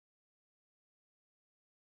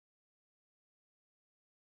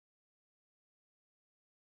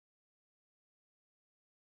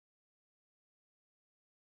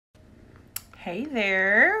Hey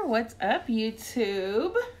there, what's up,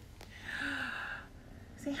 YouTube?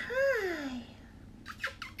 Say hi.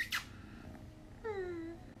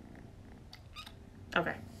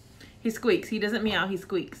 Okay, he squeaks. He doesn't meow, he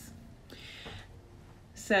squeaks.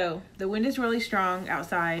 So the wind is really strong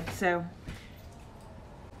outside, so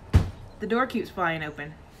the door keeps flying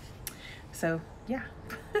open. So yeah,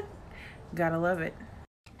 gotta love it.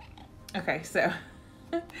 Okay, so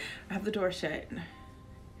I have the door shut.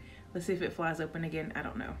 Let's see if it flies open again. I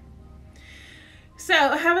don't know. So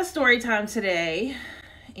I have a story time today,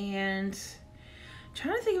 and I'm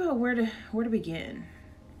trying to think about where to begin.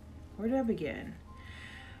 Where do I begin?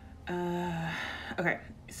 Okay,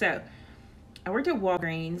 so I worked at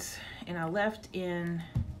Walgreens, and I left in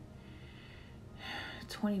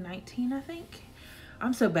 2019, I think.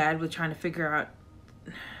 I'm so bad with trying to figure out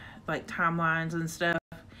like timelines and stuff.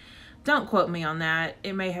 Don't quote me on that.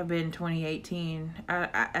 It may have been 2018.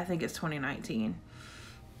 I think it's 2019.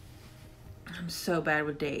 I'm so bad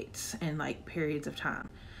with dates and like periods of time.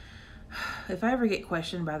 If I ever get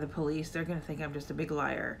questioned by the police, they're gonna think I'm just a big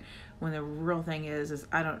liar, when the real thing is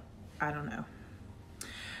I don't know.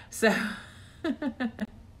 So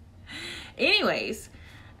anyways,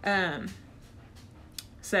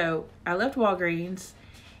 so I left Walgreens,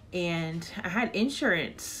 and I had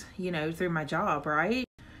insurance, through my job, right?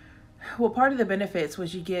 Well, part of the benefits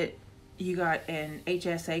was you got an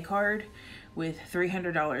HSA card with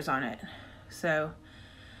 $300 on it. So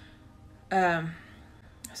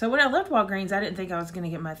when I left Walgreens, I didn't think I was going to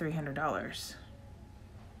get my $300.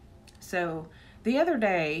 So the other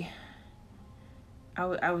day,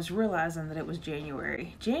 I was realizing that it was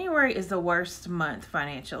January. January is the worst month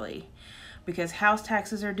financially because house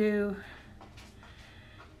taxes are due,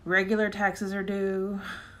 regular taxes are due.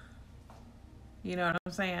 You know what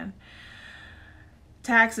I'm saying?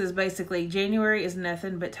 Taxes, basically, January is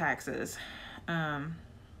nothing but taxes.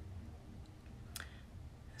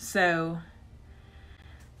 So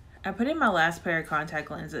I put in my last pair of contact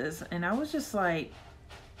lenses, and I was just like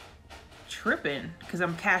tripping because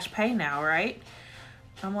I'm cash pay now, right?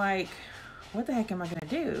 I'm like, what the heck am I gonna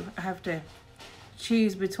do? I have to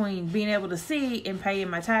choose between being able to see and paying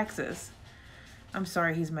my taxes. I'm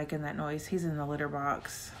sorry he's making that noise. He's in the litter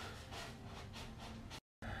box.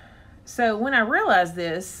 So when I realized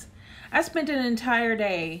this, I spent an entire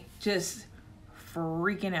day just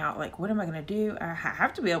freaking out. Like, what am I gonna do? I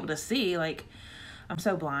have to be able to see. Like, I'm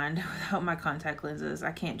so blind without my contact lenses.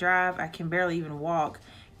 I can't drive. I can barely even walk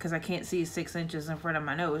because I can't see 6 inches in front of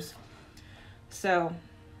my nose. So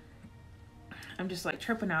I'm just like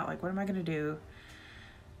tripping out. Like, what am I gonna do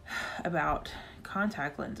about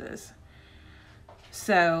contact lenses?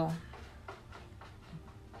 So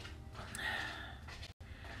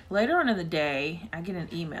later on in the day, I get an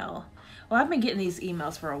email. Well, I've been getting these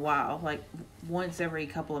emails for a while, like once every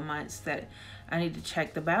couple of months, that I need to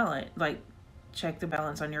check the balance, check the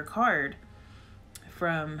balance on your card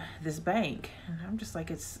from this bank. And I'm just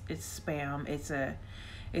like, it's spam.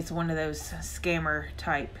 It's one of those scammer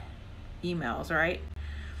type emails, right?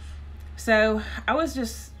 So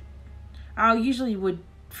I usually would,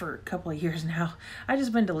 for a couple of years now, I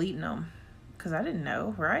just been deleting them because I didn't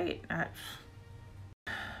know, right?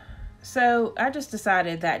 So I just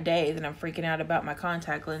decided that day that I'm freaking out about my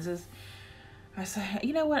contact lenses. I said,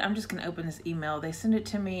 you know what? I'm just going to open this email. They send it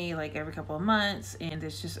to me like every couple of months, and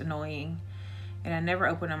it's just annoying. And I never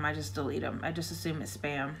open them. I just delete them. I just assume it's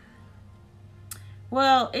spam.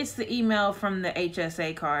 Well, it's the email from the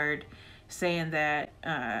HSA card saying that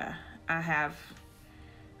I have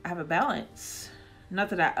a balance. Not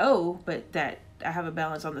that I owe, but that I have a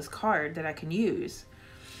balance on this card that I can use.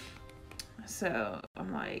 So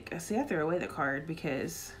I'm like, see, I threw away the card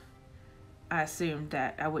because I assumed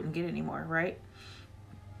that I wouldn't get any more, right?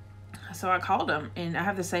 So I called them, and I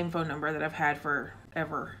have the same phone number that I've had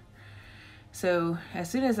forever. So as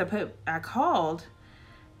soon as I called,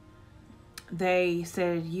 they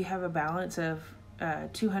said, you have a balance of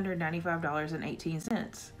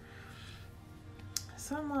 $295.18.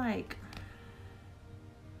 So I'm like,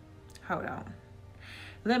 hold on.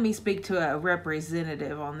 Let me speak to a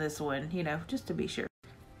representative on this one, just to be sure.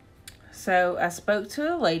 So I spoke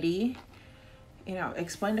to a lady,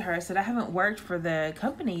 explained to her. I said, I haven't worked for the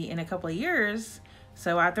company in a couple of years,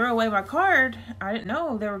 so I threw away my card. I didn't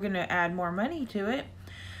know they were going to add more money to it.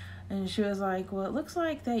 And she was like, well, it looks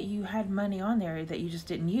like that you had money on there that you just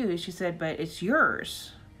didn't use. She said, but it's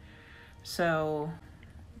yours, so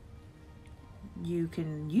you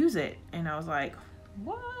can use it. And I was like,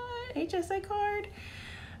 what? HSA card?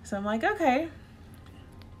 So I'm like, okay.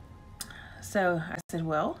 So I said,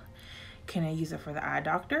 well, can I use it for the eye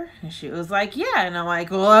doctor? And she was like, yeah. And I'm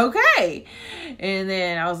like, well, okay. And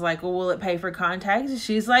then I was like, well, will it pay for contacts? And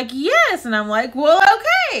she's like, yes. And I'm like, well,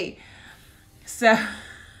 okay. So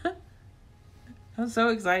I'm so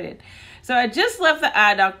excited. So I just left the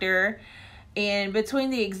eye doctor, and between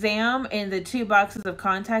the exam and the 2 boxes of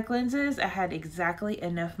contact lenses, I had exactly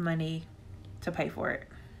enough money to pay for it.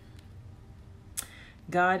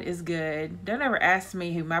 God is good. Don't ever ask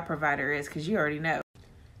me who my provider is, because you already know.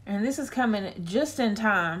 And this is coming just in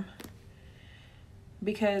time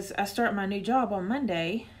because I start my new job on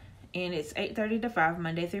Monday, and it's 8:30 to 5,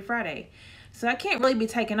 Monday through Friday. So I can't really be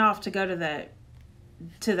taken off to go to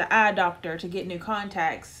the eye doctor to get new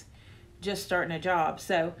contacts, just starting a job.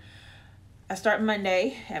 So I start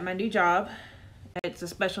Monday at my new job. It's a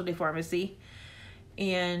specialty pharmacy,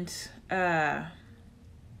 and my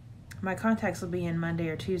contacts will be in Monday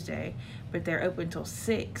or Tuesday, but they're open till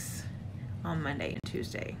 6 on Monday and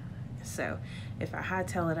Tuesday. So if I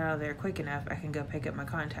hightail it out of there quick enough, I can go pick up my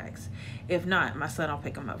contacts. If not, my son will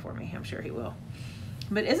pick them up for me. I'm sure he will.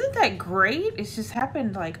 But isn't that great? It's just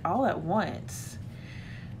happened like all at once.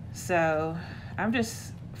 So I'm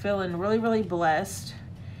just feeling really, really blessed,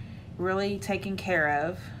 really taken care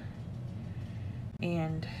of.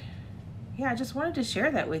 And yeah, I just wanted to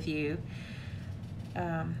share that with you.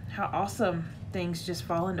 How awesome things just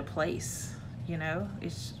fall into place. You know,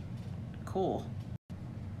 it's cool.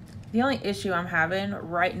 The only issue I'm having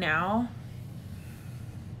right now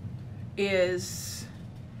is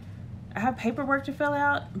I have paperwork to fill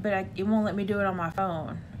out, but it won't let me do it on my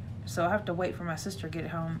phone. So I have to wait for my sister to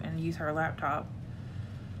get home and use her laptop.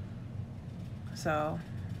 So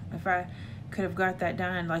if I could have got that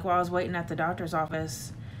done, like while I was waiting at the doctor's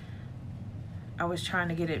office, I was trying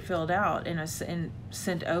to get it filled out and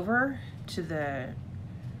sent over to the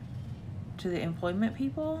employment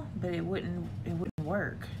people, but it wouldn't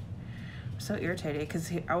work. I'm so irritated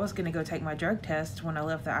because I was gonna go take my drug test when I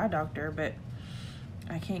left the eye doctor, but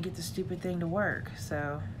I can't get the stupid thing to work.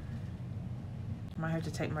 So I might have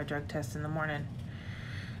to take my drug test in the morning.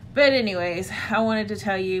 But anyways, I wanted to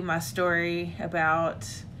tell you my story about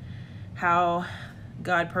how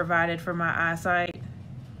God provided for my eyesight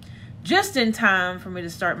just in time for me to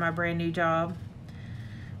start my brand new job.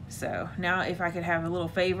 So now if I could have a little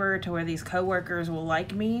favor to where these coworkers will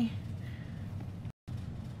like me,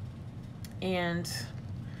 and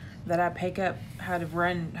that I pick up how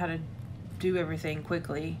to do everything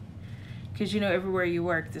quickly, because you know, everywhere you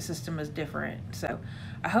work the system is different. So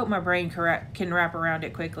I hope my brain can wrap around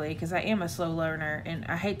it quickly, because I am a slow learner, and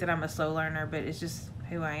I hate that I'm a slow learner, but it's just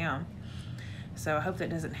who I am. So I hope that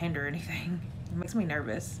doesn't hinder anything. It makes me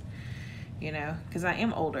nervous, you know, because I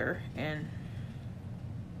am older, and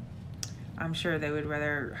I'm sure they would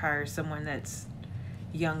rather hire someone that's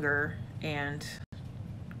younger and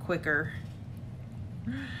quicker.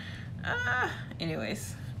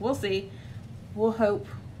 Anyways, we'll see. We'll hope.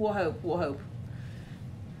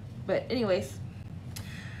 But anyways,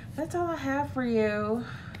 that's all I have for you.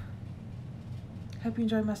 Hope you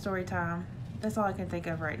enjoyed my story time. That's all I can think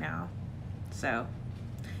of right now. So,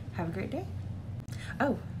 have a great day.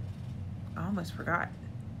 Oh, I almost forgot.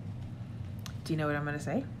 Do you know what I'm going to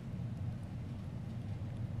say?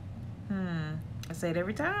 I say it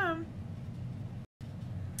every time.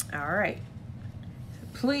 All right.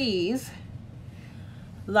 Please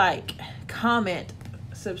like, comment,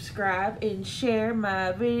 subscribe, and share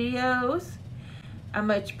my videos. I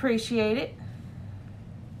much appreciate it.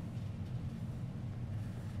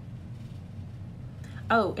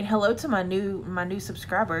 Oh, and hello to my new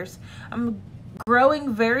subscribers. I'm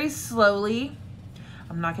growing very slowly.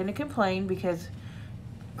 I'm not going to complain, because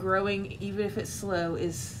growing, even if it's slow,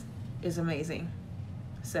 is amazing.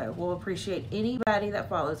 So we'll appreciate anybody that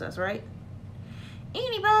follows us, right?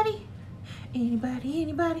 Anybody.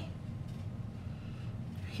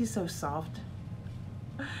 He's so soft.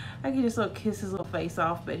 I can just kiss his little face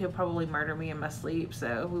off, but he'll probably murder me in my sleep,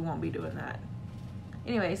 so we won't be doing that.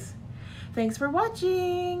 Anyways, thanks for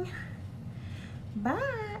watching.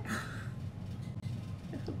 Bye.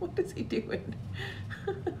 What is he doing?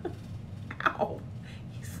 Ow.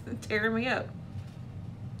 He's tearing me up.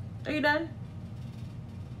 Are you done?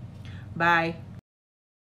 Bye.